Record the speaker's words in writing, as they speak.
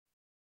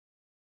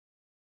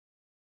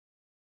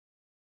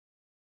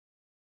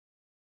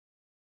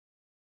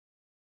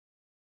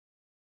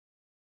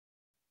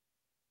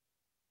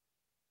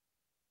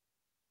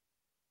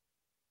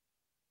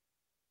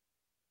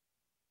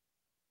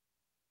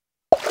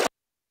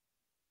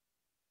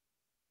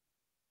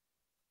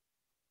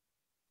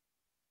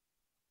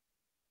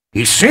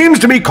He seems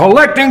to be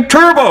collecting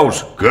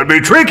turbos. Could be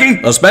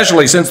tricky.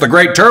 Especially since the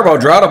great turbo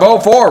drought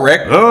of '04,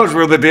 Rick. Those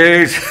were the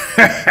days.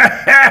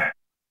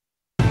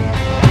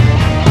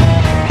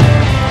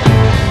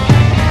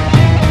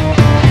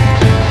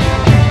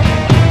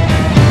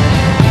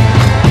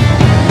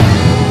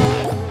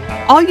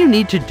 All you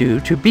need to do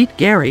to beat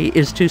Gary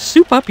is to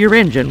soup up your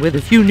engine with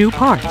a few new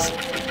parts.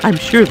 I'm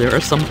sure there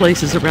are some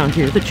places around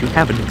here that you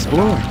haven't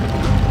explored.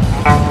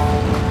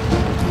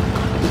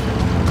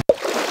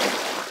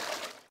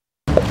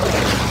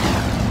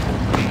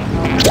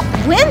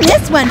 Win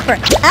this one for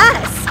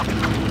us!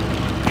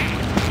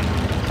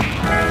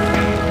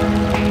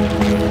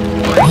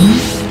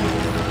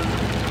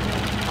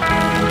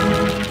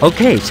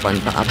 Okay,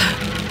 SpongeBob.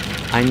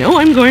 I know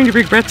I'm going to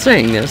regret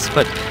saying this,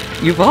 but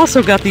you've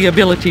also got the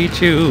ability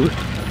to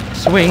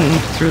swing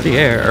through the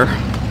air.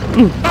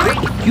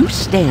 If you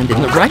stand in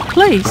the right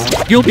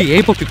place, you'll be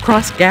able to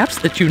cross gaps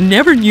that you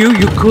never knew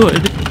you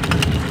could.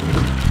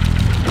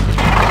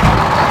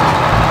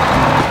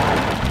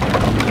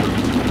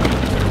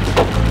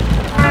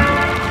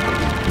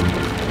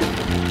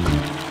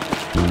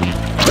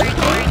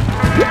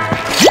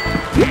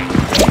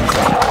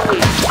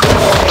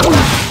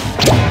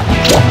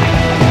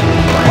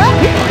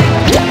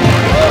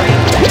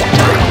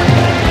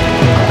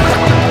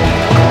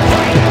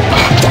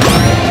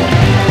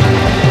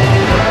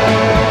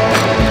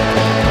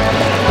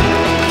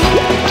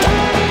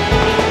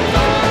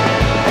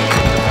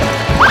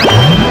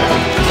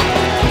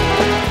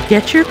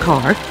 Get your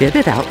car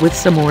fitted out with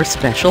some more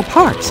special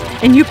parts,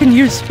 and you can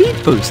use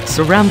speed boosts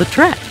around the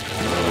track.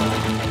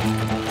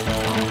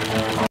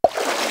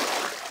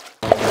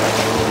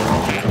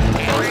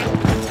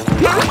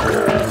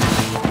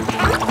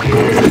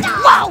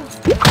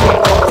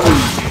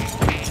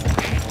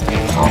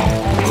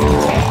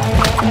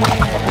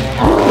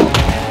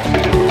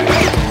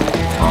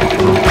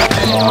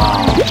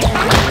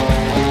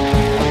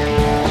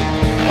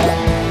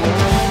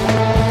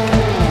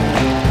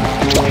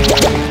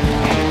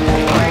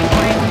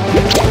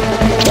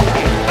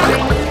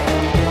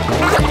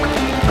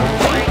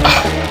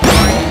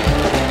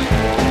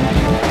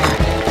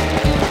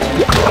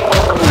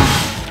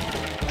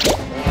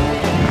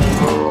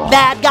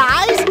 Bad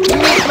guys,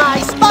 meet my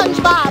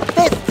SpongeBob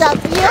Fists of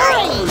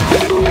Fury!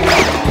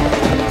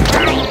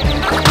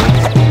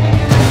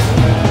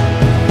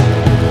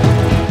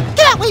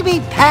 Can't we be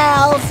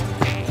pals?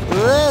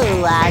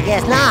 Ooh, I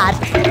guess not.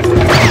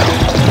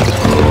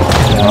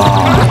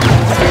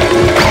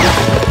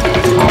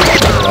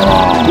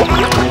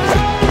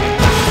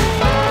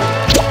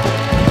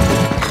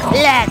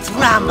 Let's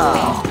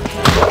rumble!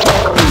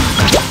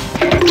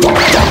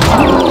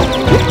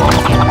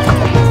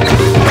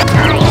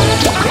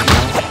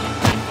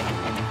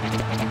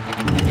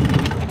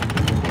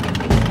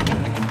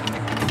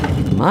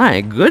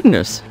 My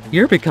goodness,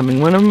 you're becoming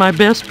one of my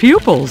best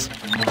pupils.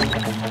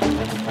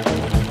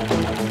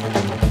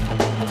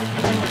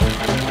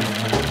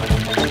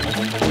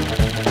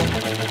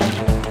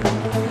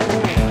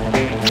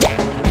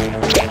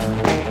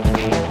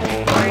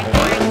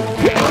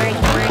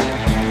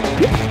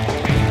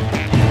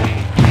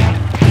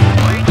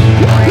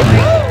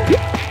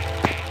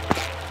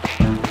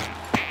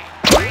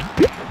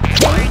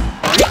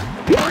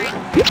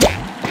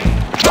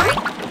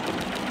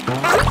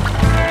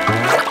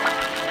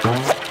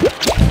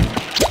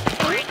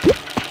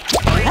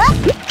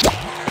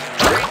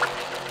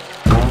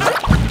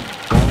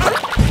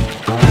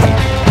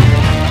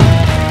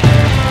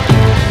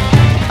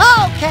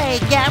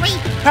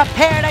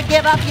 Prepare to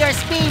give up your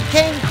Speed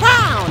King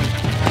crown!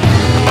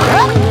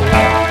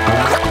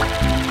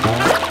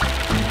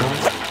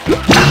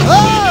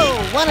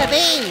 Oh, one of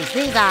these!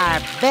 These are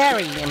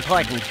very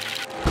important.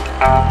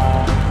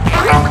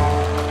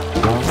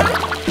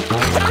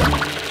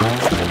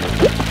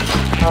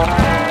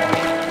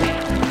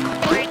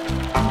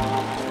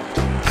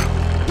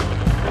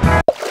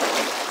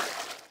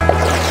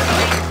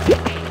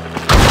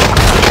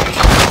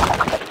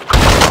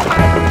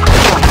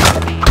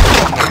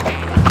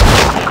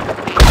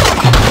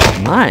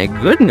 My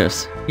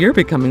goodness, you're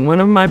becoming one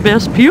of my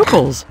best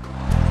pupils.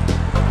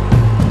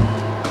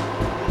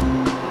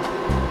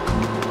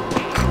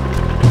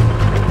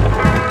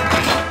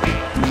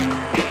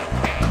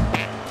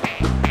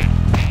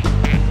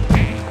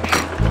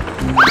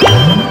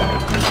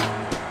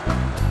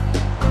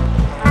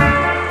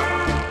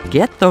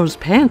 Get those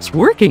pants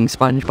working,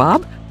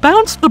 SpongeBob.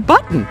 Bounce the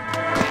button.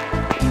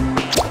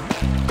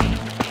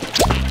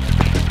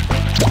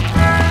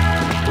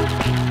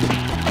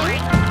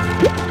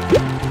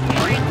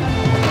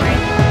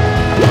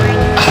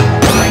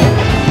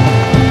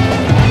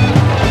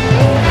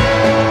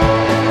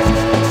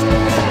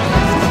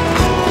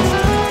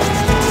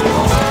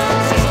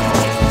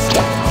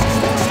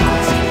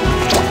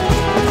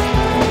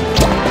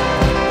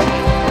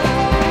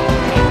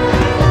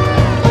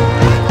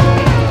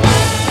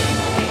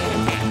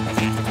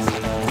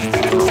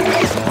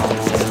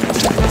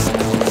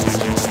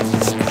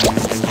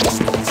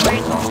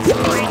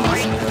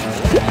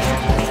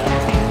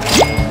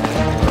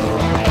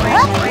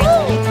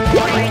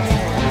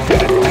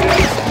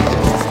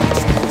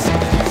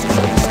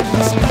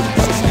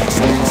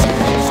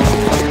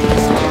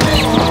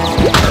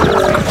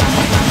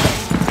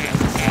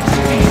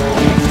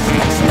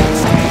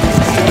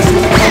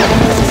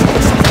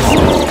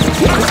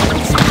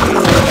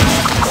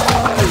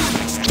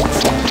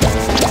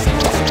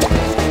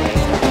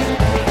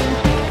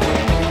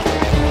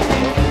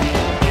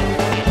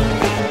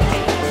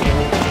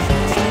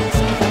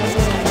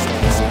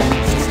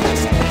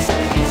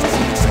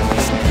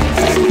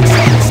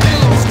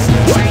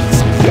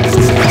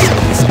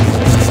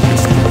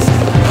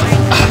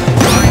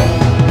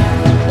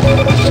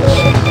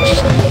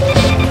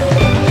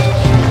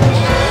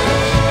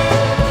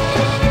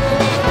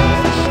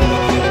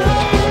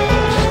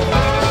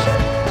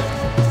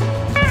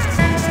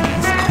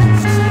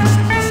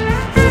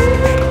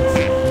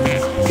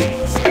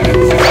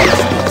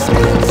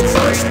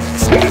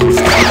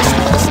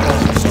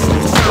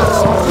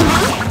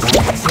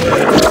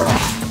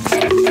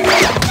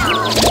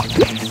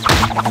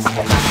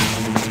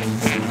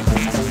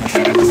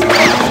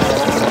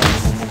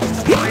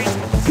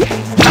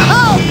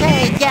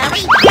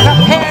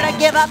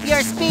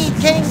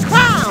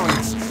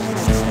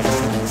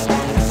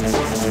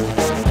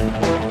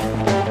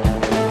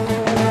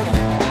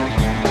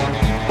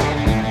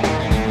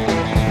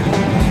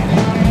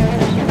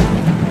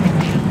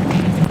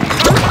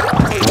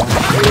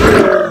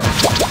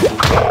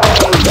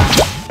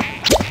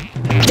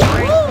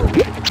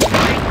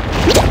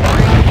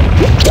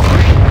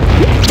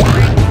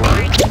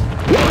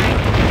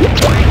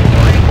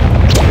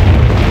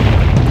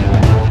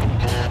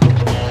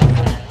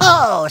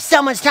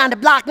 Someone's trying to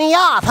block me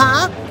off,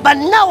 huh? But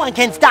no one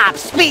can stop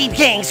Speed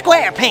King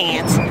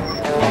SquarePants.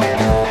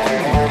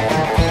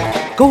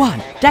 Go on,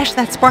 dash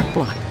that spark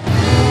block.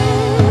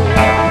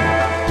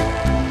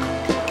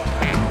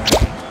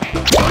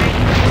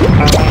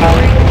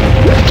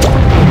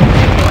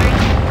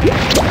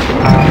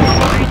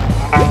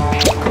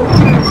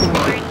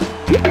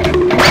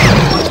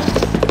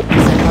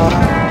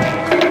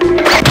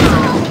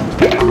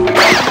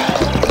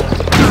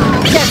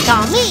 Just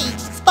call me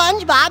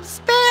SpongeBob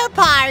Spare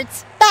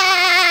Parts.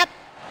 Bap!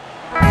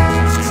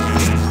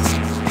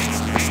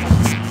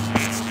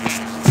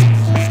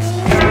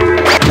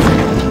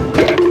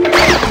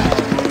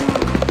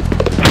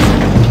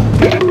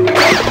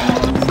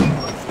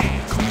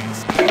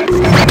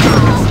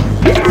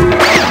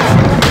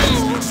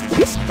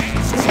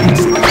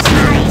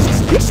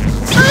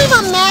 I'm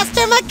a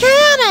master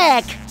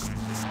mechanic!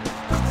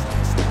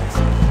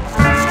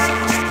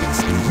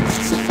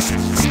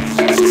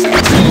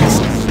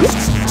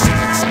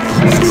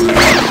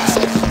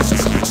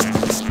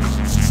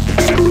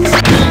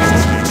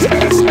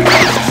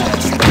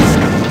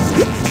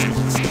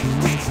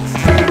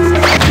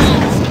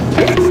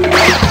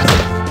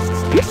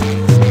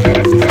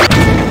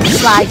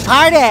 Slide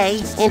part A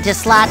into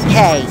slot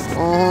K.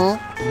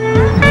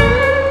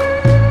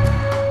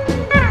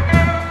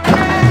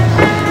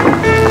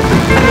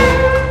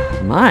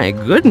 My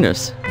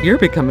goodness, you're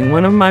becoming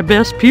one of my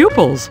best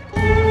pupils.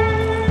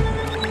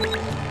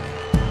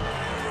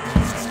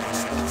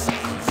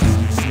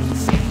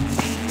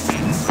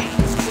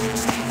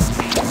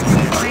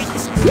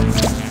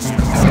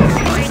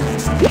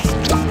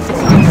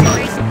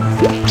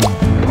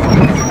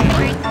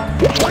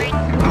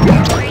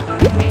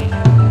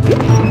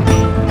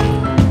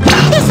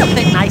 This'll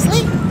fit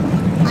nicely,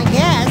 I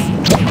guess.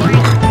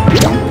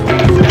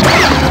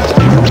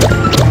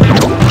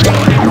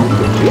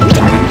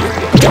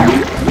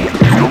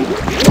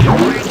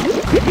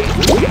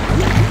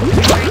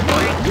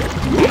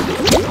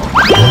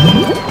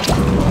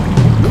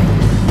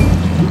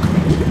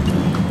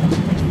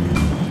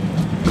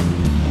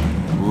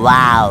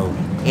 Wow,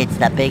 it's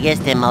the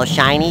biggest and most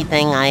shiny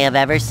thing I have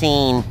ever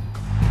seen.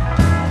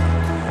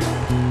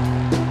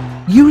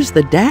 Use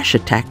the dash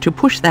attack to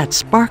push that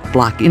spark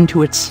block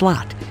into its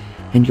slot,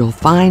 and you'll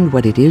find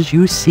what it is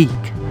you seek.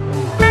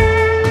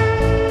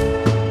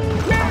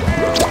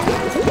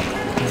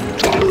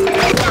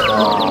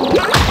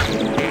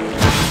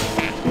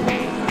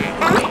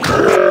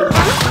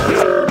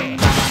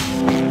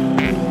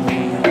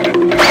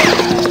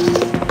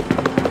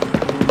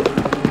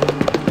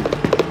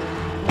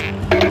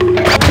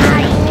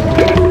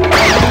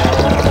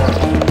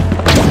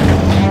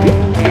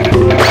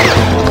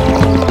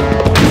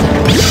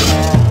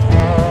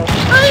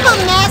 I'm a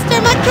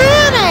master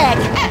mechanic!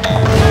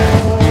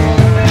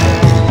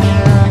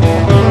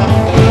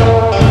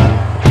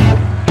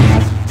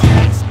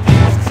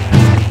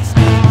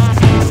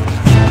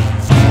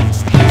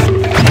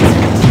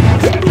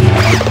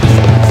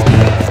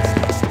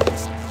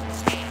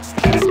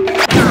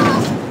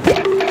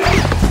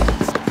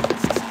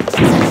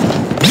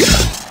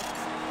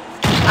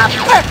 A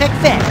perfect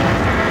fit!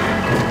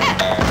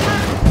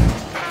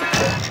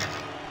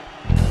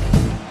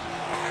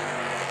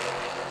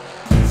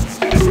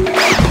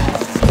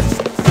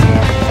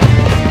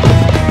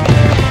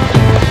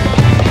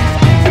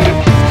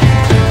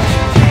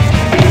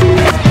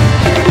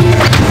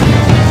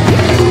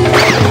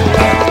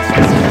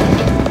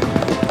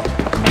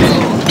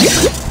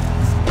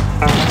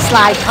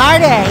 Slide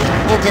part A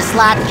into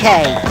slot K.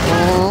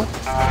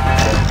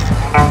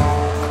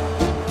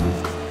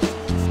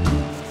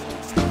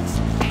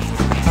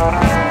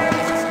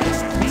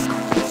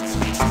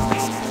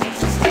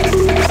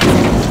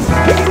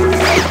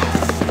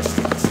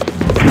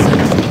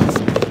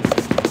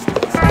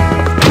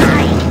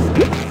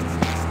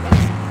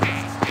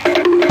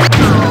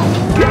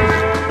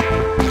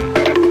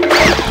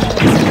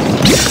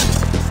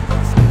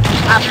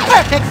 A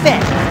perfect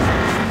fit!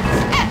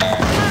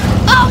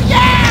 Oh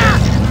yeah!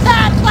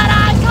 That's what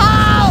I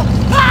call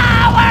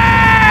power!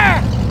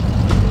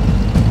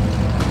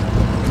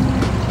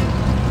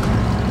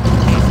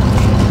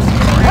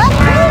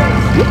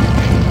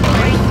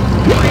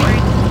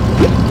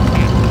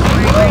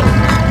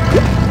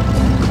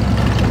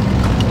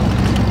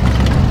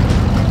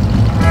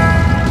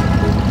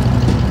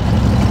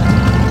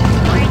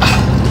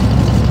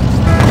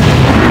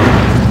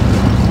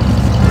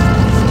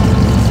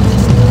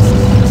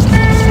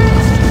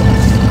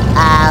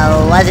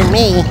 Wasn't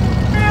me.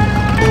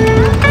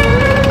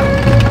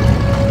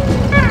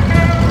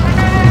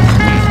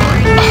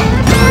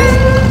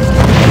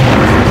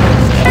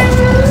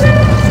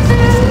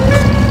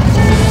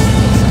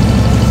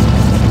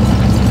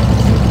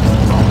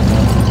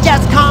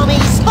 Just call me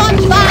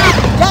SpongeBob,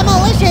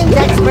 demolitions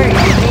expert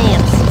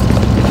pants.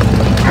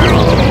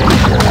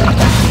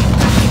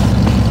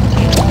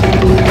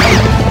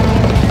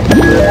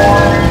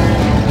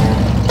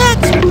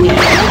 That's weird.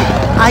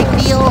 I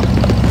feel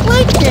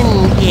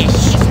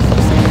plankton-ish.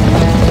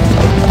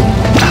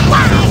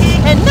 Wow!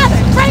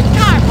 Another great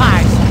car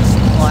part!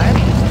 Or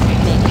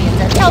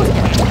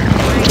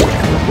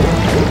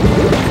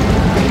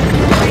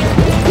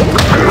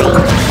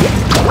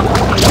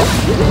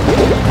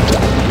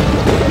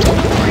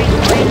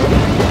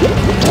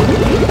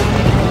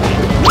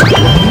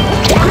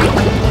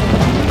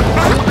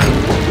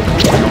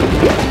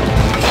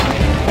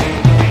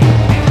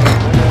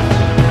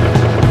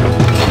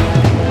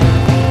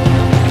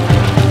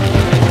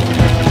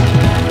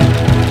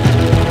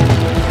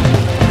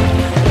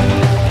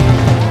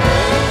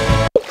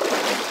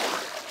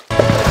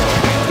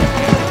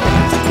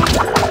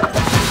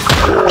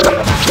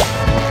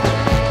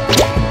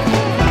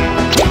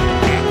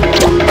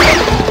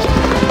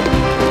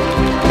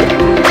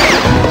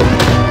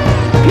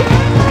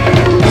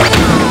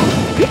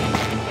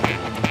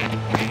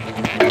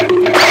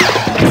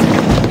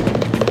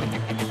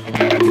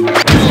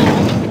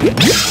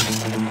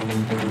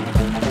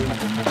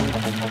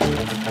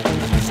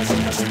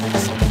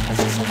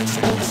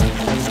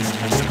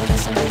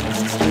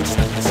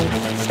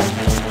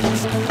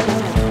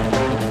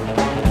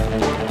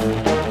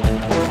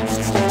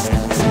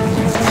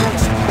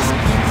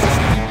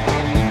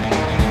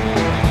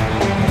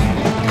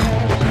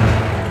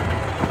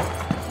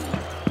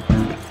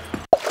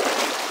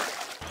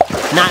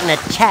Not in a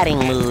chatting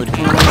mood.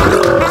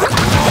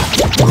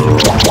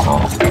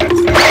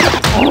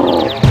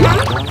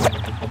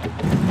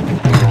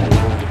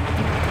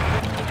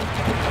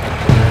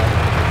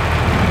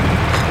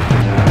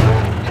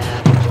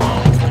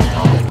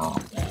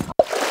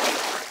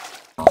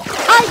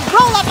 I'd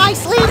roll up my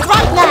sleeves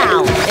right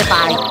now if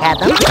I had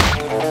them.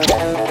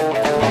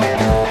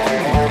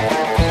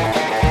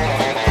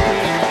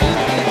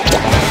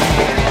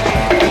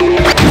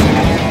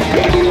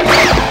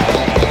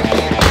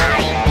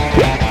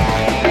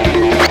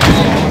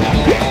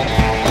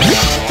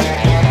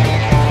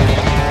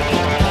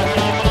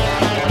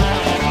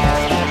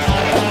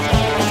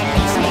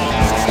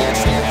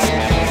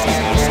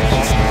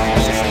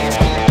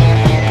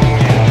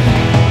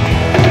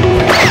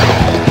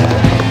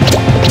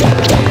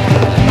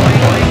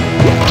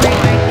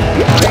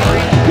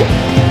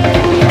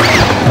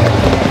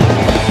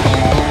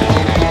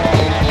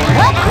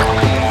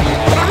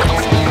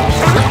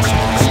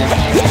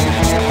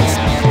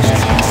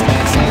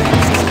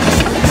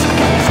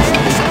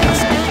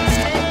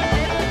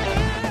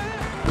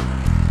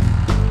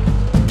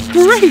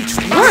 Great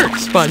work,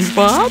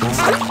 SpongeBob!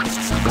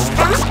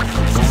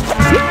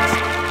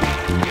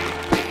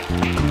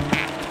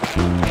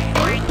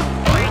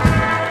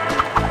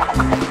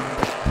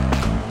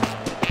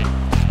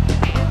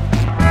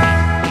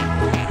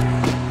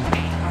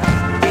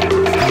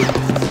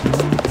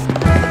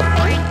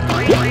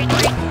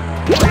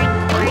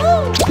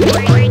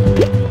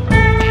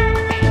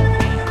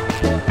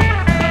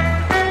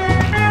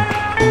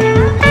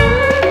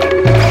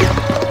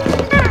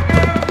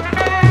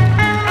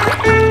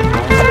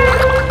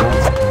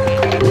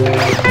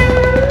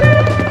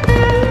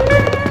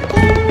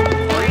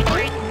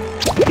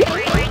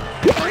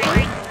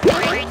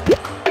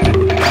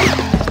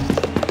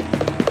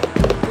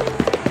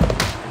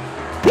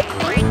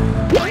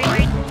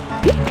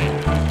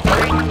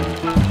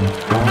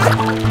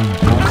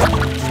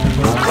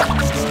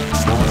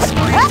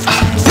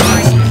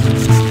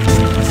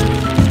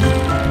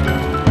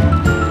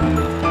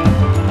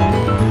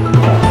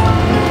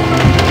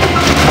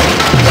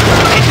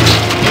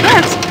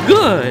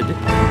 Good!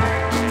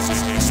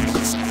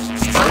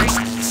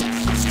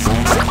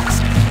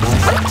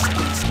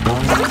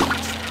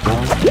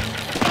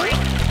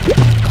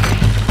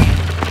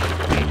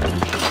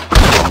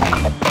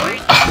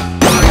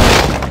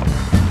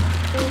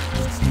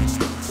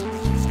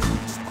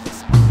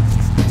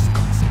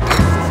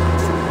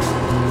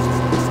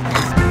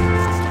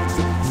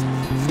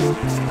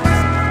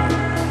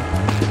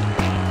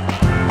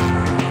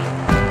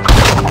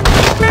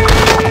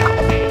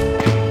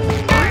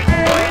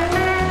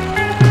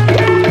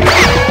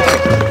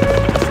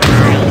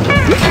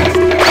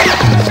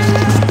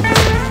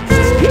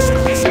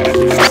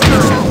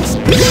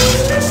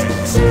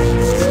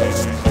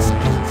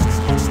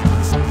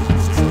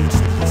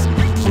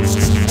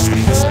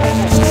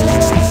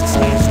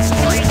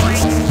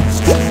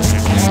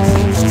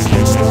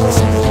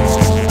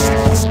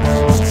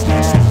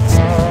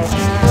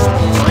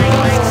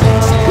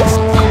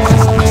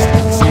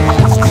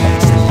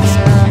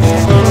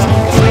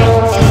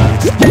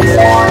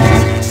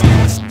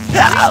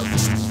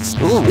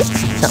 Ooh,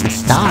 something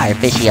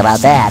starfishy about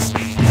that.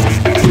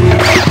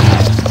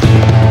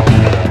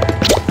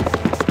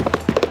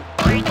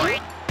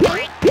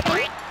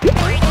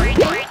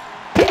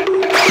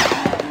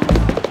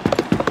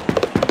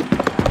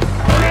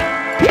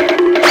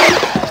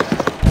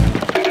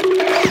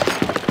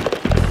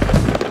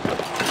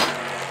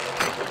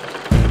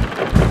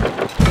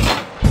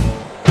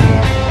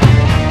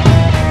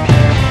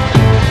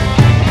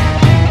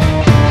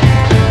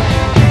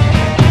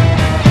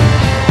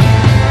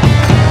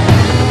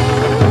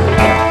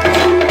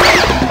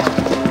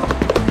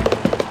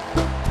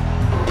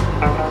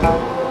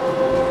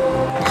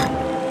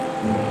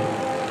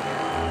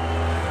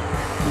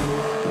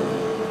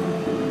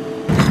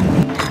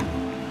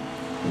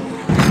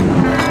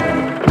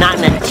 Not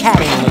in a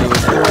chatting mood.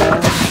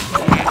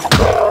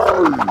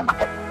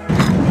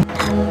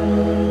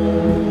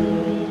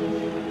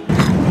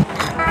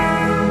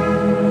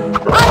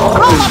 I'll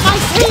roll up my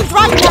sleeves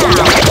right now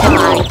if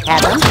I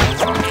had them.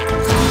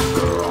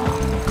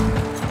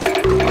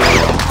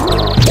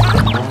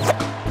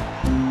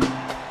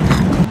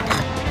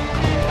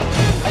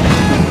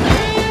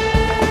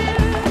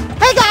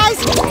 Hey guys!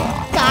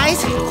 Guys,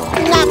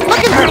 not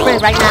looking for a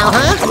friend right now,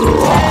 huh?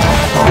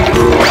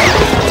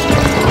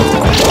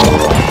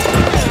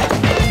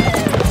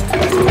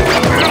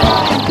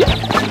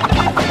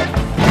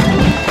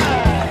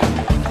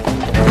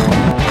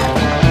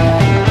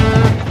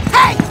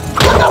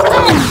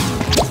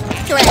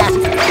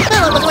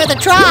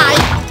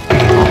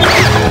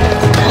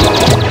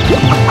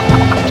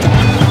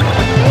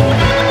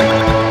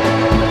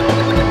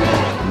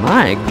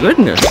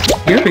 goodness,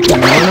 you're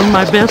becoming one of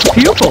my best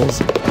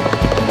pupils.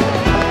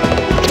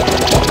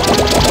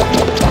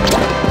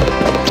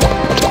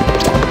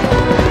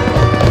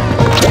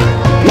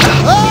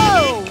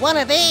 Oh, one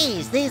of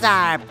these. These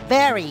are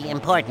very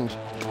important.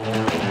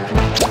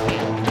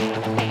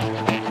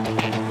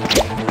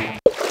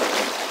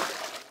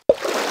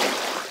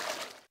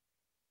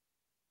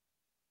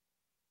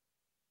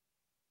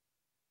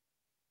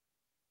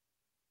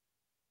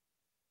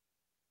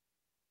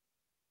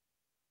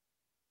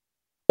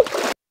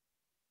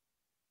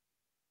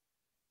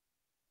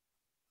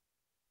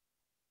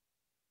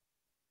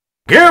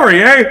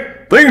 Gary, eh?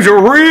 Things are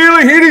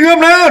really heating up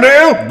now,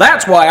 Dale.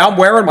 That's why I'm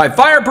wearing my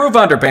fireproof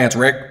underpants,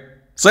 Rick.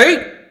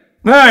 See?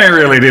 I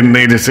really didn't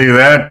need to see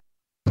that.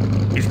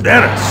 Is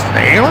that a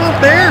snail out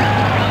there?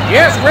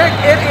 Yes, Rick,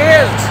 it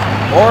is.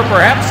 Or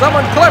perhaps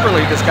someone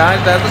cleverly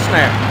disguised as a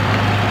snail.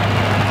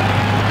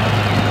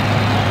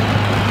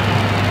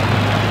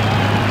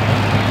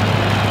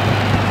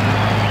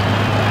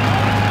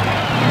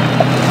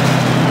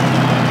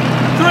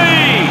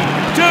 Three,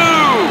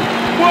 two,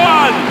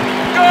 one,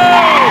 go!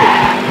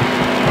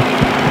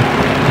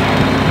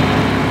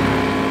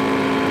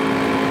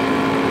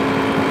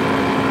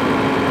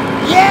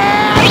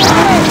 Yeah,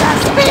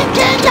 speed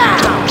king now!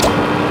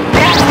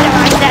 Faster,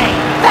 I say!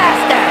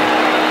 Faster!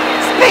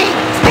 Speed,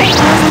 speed,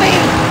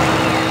 speed!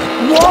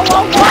 Whoa,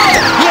 whoa, whoa!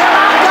 Here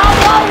I go,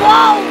 whoa,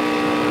 whoa!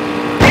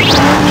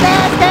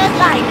 Fast as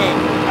lightning!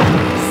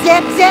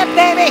 Zip, zip,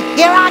 baby!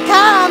 Here I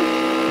come!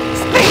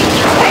 Speed,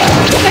 speed,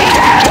 speed!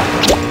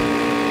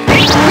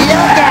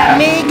 Look at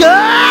me go!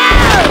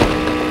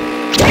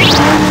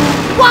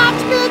 Watch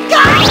me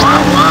go!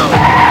 Whoa, whoa!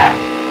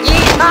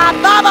 Eat my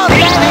bubble,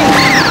 baby!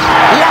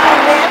 Long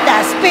live the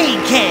Speed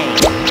King!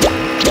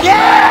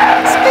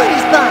 Yeah! Speedy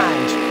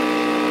Sponge!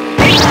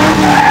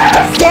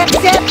 Zip,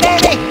 zip,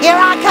 baby! Here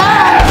I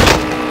come!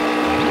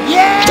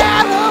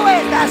 Yeah! Who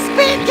is the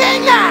Speed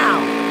King now?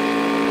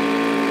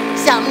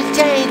 Something's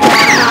changed, but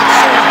I'm not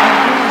sure.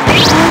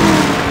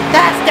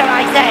 Faster,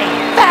 I say!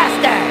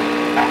 Faster!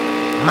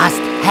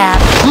 Must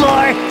have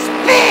more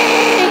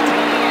speed!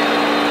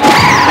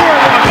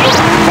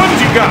 What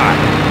have you got?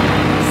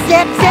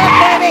 Zip, zip,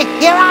 baby!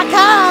 Here I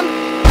come!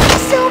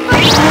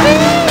 Super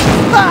Speed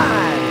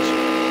Sponge!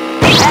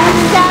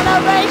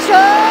 Acceleration!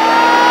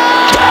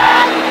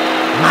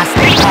 Must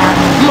have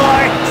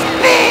more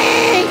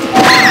speed!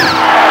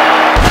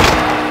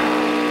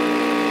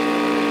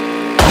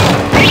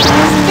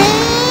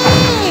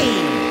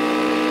 Speed!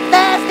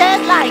 Fast as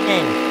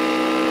lightning!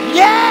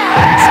 Yeah!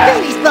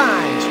 Speedy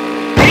Sponge!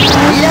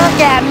 Look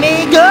at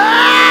me go!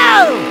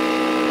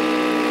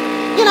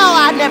 You know,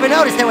 I'd never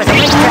noticed there was a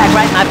racetrack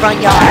right in my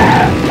front yard.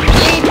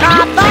 Eat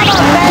my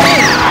bubble,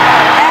 baby!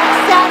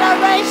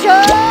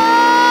 Acceleration!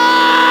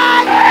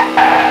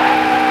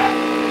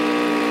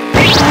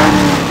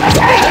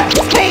 Speed,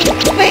 speed,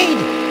 speed!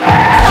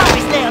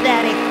 Sorry, Snail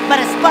Daddy, but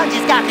a sponge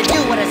has got to do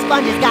what a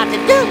sponge has got to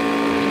do.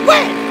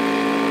 Win!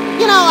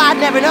 You know, I'd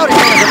never noticed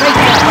there was a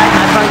racetrack right in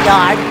my front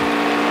yard.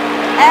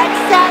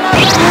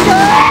 Acceleration!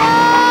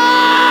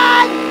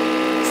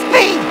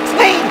 Speed,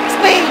 speed,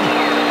 speed!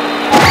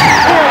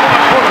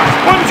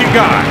 What have you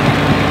got?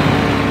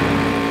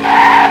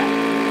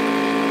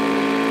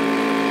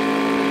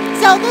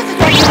 So this is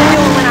what you've been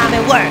doing when I'm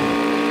at work.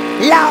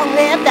 Long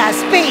live the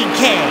Speed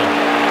King.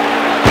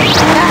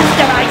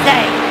 Faster, I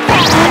say.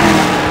 Faster.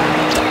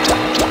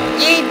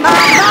 Eat my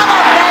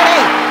bubble,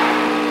 baby.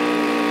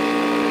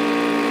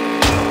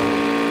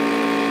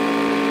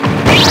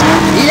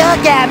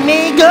 Look at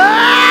me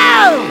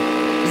go.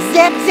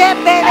 Zip, zip,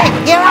 baby.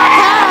 Here I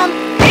come.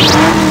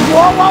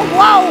 Whoa, whoa,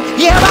 whoa.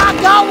 Here I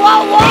go.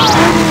 Whoa, whoa.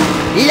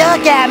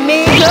 Look at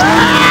me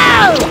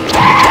go.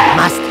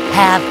 Must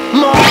have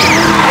more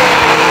speed.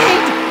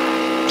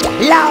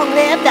 Long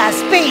live the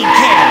Speed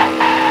King!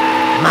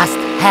 Must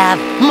have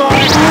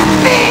more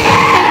speed!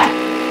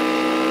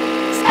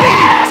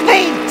 Speed,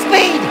 speed,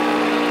 speed!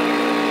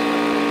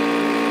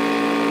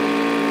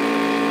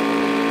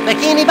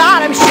 Bikini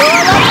Bottom sure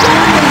looks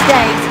good these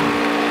days!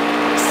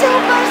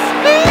 Super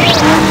Speed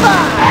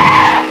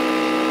Sponge!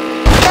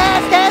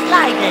 Fast as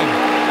lightning!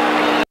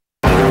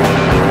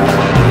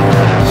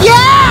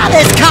 Yeah,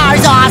 this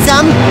car's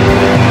awesome!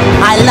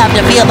 I love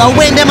to feel the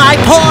wind in my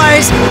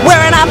pores!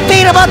 We're an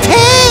unbeatable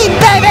team,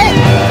 baby!